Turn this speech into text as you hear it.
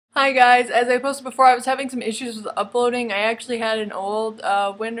Hi guys, as I posted before, I was having some issues with uploading. I actually had an old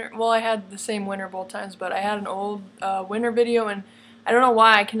winter, well I had the same winter both times, but I had an old winter video and I don't know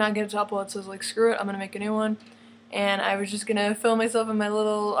why I cannot get it to upload, so I was like screw it, I'm gonna make a new one. And I was just gonna film myself in my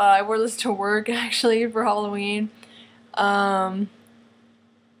little, I wore this to work actually for Halloween. Um,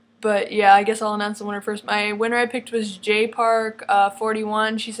 but yeah, I guess I'll announce the winner first. My winner I picked was J Park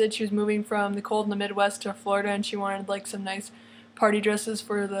 41. She said she was moving from the cold in the Midwest to Florida and she wanted like some nice party dresses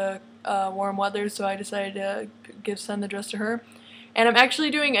for the warm weather, so I decided to send the dress to her. And I'm actually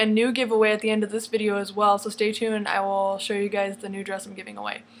doing a new giveaway at the end of this video as well, so stay tuned. I will show you guys the new dress I'm giving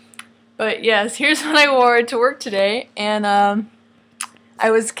away. But yes, here's what I wore to work today, and I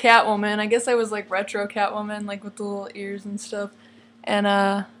was Catwoman. I guess I was like retro Catwoman, like with the little ears and stuff. And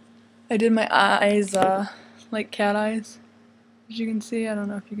I did my eyes like cat eyes, as you can see. I don't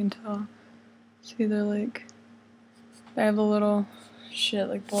know if you can tell. See, they're like, I have the little shit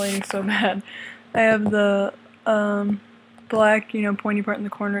like bleeding so bad. I have the black, pointy part in the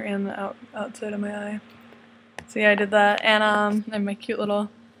corner and the outside of my eye. So yeah, I did that, and I have my cute little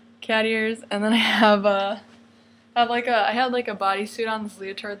cat ears, and then I have I had like a bodysuit on, this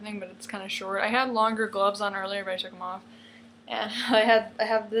leotard thing, but it's kind of short. I had longer gloves on earlier, but I took them off, and I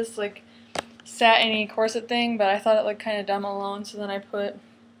have this like satiny corset thing, but I thought it looked kind of dumb alone, so then I put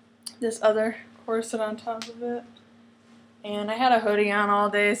this other corset on top of it. And I had a hoodie on all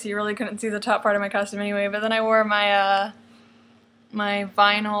day, so you really couldn't see the top part of my costume anyway. But then I wore my my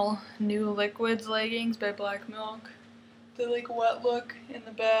vinyl New Liquids leggings by Black Milk. The like wet look in the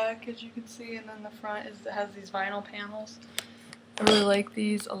back, as you can see, and then the front has these vinyl panels. I really like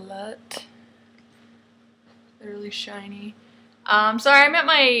these a lot. They're really shiny. Sorry, I'm at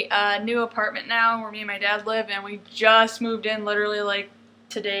my new apartment now, where me and my dad live, and we just moved in literally like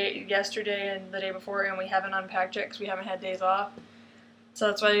yesterday and the day before, and we haven't unpacked yet because we haven't had days off. So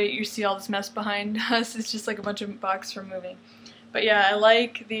that's why you see all this mess behind us. It's just like a bunch of boxes from moving. But yeah, I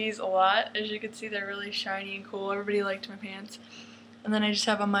like these a lot. As you can see, they're really shiny and cool. Everybody liked my pants. And then I just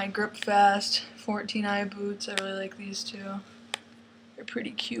have on my Grip Fast 14i boots. I really like these too. They're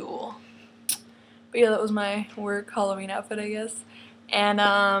pretty cool. But yeah, that was my work Halloween outfit, I guess.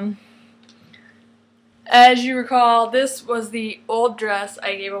 And as you recall, this was the old dress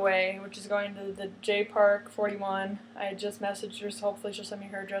I gave away, which is going to the J Park 41. I just messaged her, so hopefully she'll send me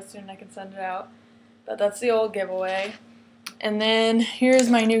her address soon and I can send it out. But that's the old giveaway. And then here's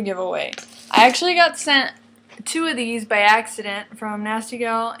my new giveaway. I actually got sent 2 of these by accident from Nasty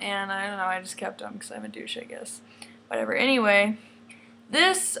Gal, and I don't know, I just kept them because I'm a douche, I guess. Whatever. Anyway,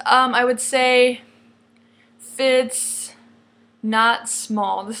 this, I would say, fits not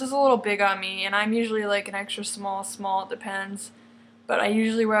small. This is a little big on me, and I'm usually like an extra small, it depends. But I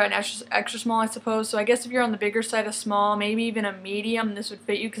usually wear an extra small, I suppose. So I guess if you're on the bigger side of small, maybe even a medium, this would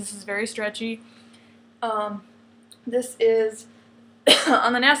fit you because this is very stretchy. This is,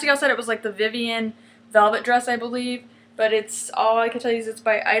 on the Nasty Gal side, it was like the Vivian velvet dress, I believe. But it's, all I can tell you is it's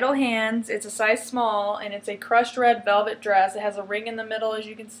by Idle Hands. It's a size small, and it's a crushed red velvet dress. It has a ring in the middle, as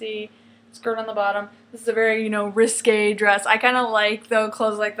you can see. Skirt on the bottom. This is a very, risque dress. I kind of like, though,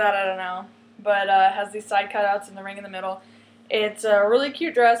 clothes like that, I don't know. But it has these side cutouts and the ring in the middle. It's a really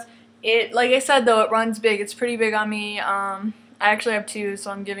cute dress. It, like I said, though, it runs big. It's pretty big on me. I actually have 2,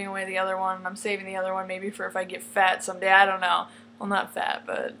 so I'm giving away the other one. And I'm saving the other one maybe for if I get fat someday. I don't know. Well, not fat,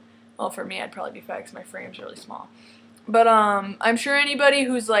 but, well, for me, I'd probably be fat because my frame's really small. But I'm sure anybody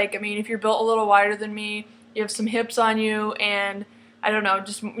who's like, I mean, if you're built a little wider than me, you have some hips on you, and I don't know,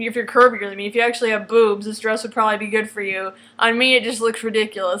 just if you're curvier than me, if you actually have boobs, this dress would probably be good for you. On me, it just looks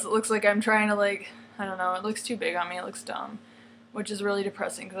ridiculous. It looks like I'm trying to, like, I don't know, it looks too big on me. It looks dumb, which is really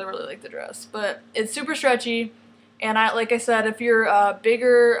depressing because I really like the dress. But it's super stretchy, and like I said, if you're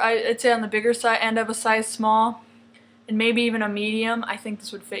bigger, I'd say on the bigger side end of a size small, and maybe even a medium, I think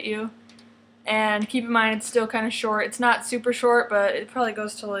this would fit you. And keep in mind, it's still kind of short. It's not super short, but it probably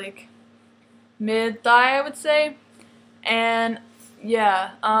goes to, like, mid-thigh, I would say. And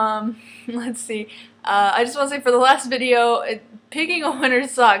yeah, let's see. I just want to say for the last video, picking a winner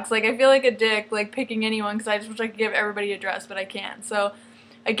sucks. Like, I feel like a dick, like, picking anyone because I just wish I could give everybody a dress, but I can't. So,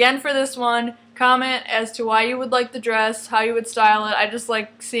 again, for this one, comment as to why you would like the dress, how you would style it. I just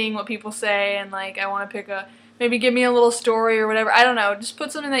like seeing what people say, and, like, I want to pick maybe give me a little story or whatever. I don't know. Just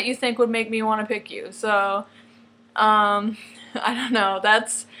put something that you think would make me want to pick you. So, I don't know.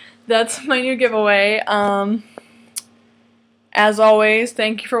 That's my new giveaway. As always,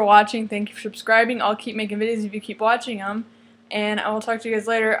 thank you for watching, thank you for subscribing. I'll keep making videos if you keep watching them, and I will talk to you guys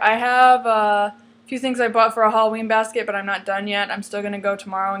later. I have a few things I bought for a Halloween basket, but I'm not done yet. I'm still going to go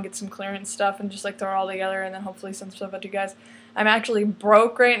tomorrow and get some clearance stuff and just like throw it all together and then hopefully send stuff out to you guys. I'm actually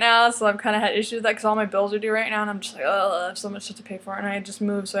broke right now, so I've kind of had issues with that because all my bills are due right now, and I'm just like, oh, I have so much shit to pay for, and I just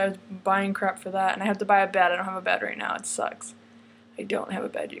moved, so I was buying crap for that, and I have to buy a bed. I don't have a bed right now. It sucks. I don't have a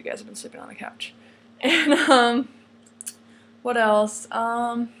bed. You guys have been sleeping on the couch. And what else?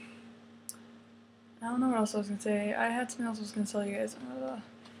 I don't know what else I was gonna say. I had something else I was gonna tell you guys.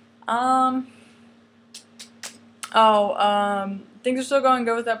 Things are still going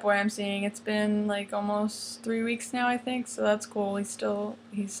good with that boy I'm seeing. It's been like almost 3 weeks now, I think, so that's cool. He's still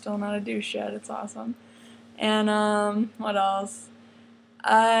not a douche yet. It's awesome. And what else?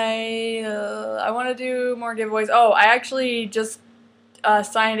 I want to do more giveaways. Oh, I actually just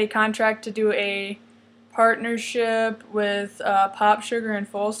signed a contract to do a partnership with Pop Sugar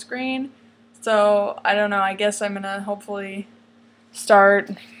and Fullscreen. So I don't know. I guess I'm gonna hopefully start,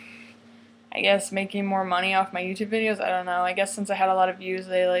 I guess, making more money off my YouTube videos. I don't know. I guess since I had a lot of views,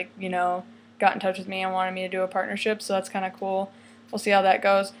 they, like, you know, got in touch with me and wanted me to do a partnership, so that's kind of cool. We'll see how that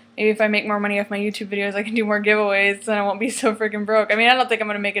goes. Maybe if I make more money off my YouTube videos, I can do more giveaways, then I won't be so freaking broke. I mean, I don't think I'm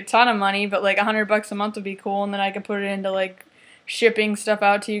going to make a ton of money, but, like, $100 a month would be cool, and then I can put it into, like, shipping stuff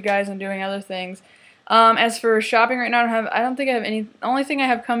out to you guys and doing other things. As for shopping right now, I don't think I have any. The only thing I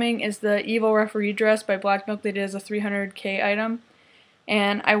have coming is the Evil Referee dress by Black Milk. They did as a 300K item.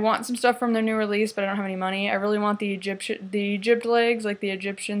 And I want some stuff from their new release, but I don't have any money. I really want the Egypt legs, like the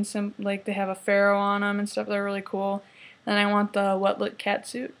Egyptian, like they have a pharaoh on them and stuff. They're really cool. And I want the wet look cat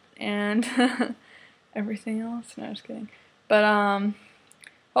suit and everything else. No, just kidding. But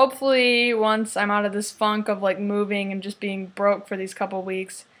hopefully once I'm out of this funk of like moving and just being broke for these couple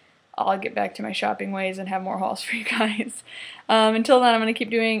weeks, I'll get back to my shopping ways and have more hauls for you guys. Until then, I'm going to keep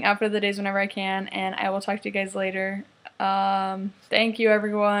doing outfit of the days whenever I can, and I will talk to you guys later. Thank you,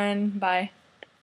 everyone. Bye.